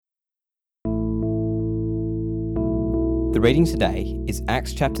The reading today is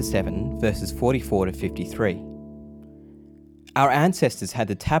Acts chapter 7, verses 44 to 53. Our ancestors had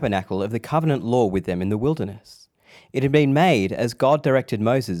the tabernacle of the covenant law with them in the wilderness. It had been made as God directed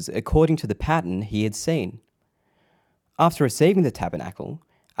Moses according to the pattern he had seen. After receiving the tabernacle,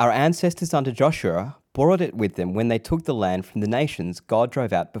 our ancestors under Joshua brought it with them when they took the land from the nations God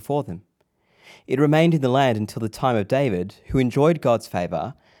drove out before them. It remained in the land until the time of David, who enjoyed God's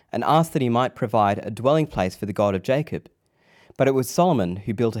favour and asked that he might provide a dwelling place for the God of Jacob. But it was Solomon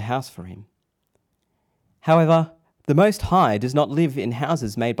who built a house for him. However, the Most High does not live in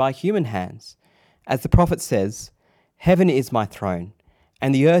houses made by human hands. As the prophet says, "Heaven is my throne,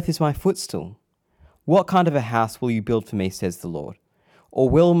 and the earth is my footstool. What kind of a house will you build for me, says the Lord? Or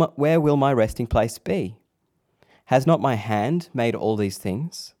where will my resting place be? Has not my hand made all these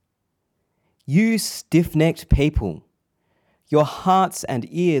things? You stiff-necked people, your hearts and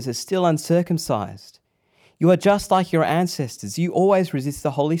ears are still uncircumcised. You are just like your ancestors. You always resist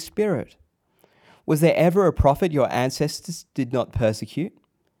the Holy Spirit. Was there ever a prophet your ancestors did not persecute?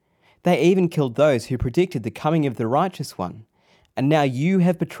 They even killed those who predicted the coming of the righteous one, and now you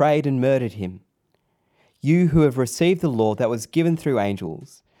have betrayed and murdered him. You who have received the law that was given through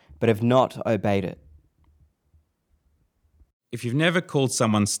angels, but have not obeyed it." If you've never called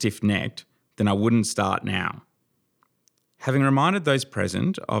someone stiff-necked, then I wouldn't start now. Having reminded those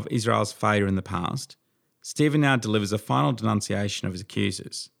present of Israel's failure in the past, Stephen now delivers a final denunciation of his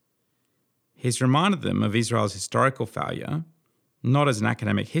accusers. He's reminded them of Israel's historical failure, not as an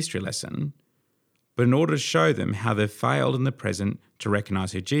academic history lesson, but in order to show them how they've failed in the present to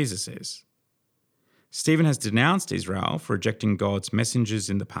recognise who Jesus is. Stephen has denounced Israel for rejecting God's messengers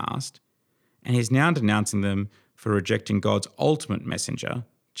in the past, and he's now denouncing them for rejecting God's ultimate messenger,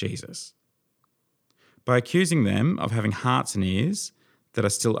 Jesus. By accusing them of having hearts and ears that are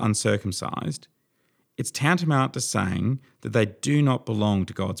still uncircumcised, it's tantamount to saying that they do not belong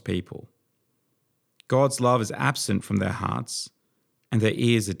to God's people. God's love is absent from their hearts, and their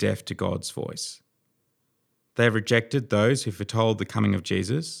ears are deaf to God's voice. They have rejected those who foretold the coming of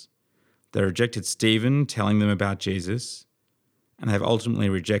Jesus. They rejected Stephen telling them about Jesus, and they have ultimately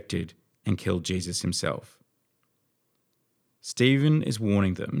rejected and killed Jesus himself. Stephen is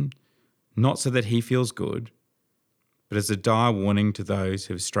warning them, not so that he feels good, but as a dire warning to those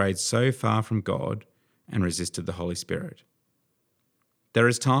who have strayed so far from God and resisted the Holy Spirit. There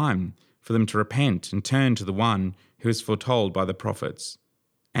is time for them to repent and turn to the one who is foretold by the prophets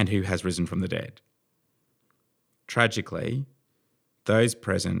and who has risen from the dead. Tragically, those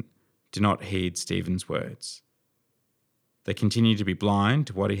present do not heed Stephen's words. They continue to be blind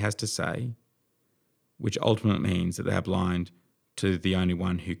to what he has to say, which ultimately means that they are blind to the only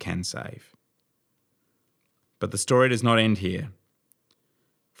one who can save. But the story does not end here.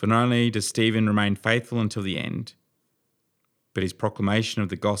 For not only does Stephen remain faithful until the end, but his proclamation of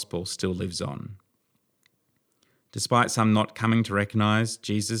the gospel still lives on. Despite some not coming to recognise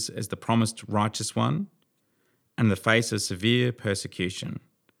Jesus as the promised righteous one, and in the face of severe persecution,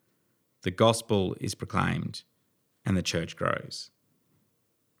 the gospel is proclaimed and the church grows.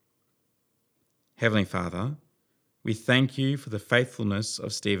 Heavenly Father, we thank you for the faithfulness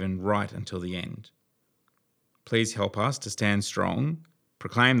of Stephen right until the end. Please help us to stand strong,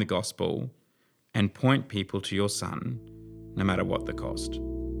 proclaim the gospel, and point people to your Son, no matter what the cost.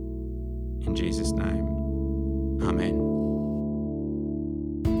 In Jesus' name, Amen.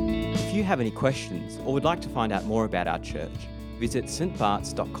 If you have any questions or would like to find out more about our church, visit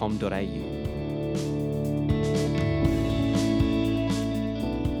stbarts.com.au.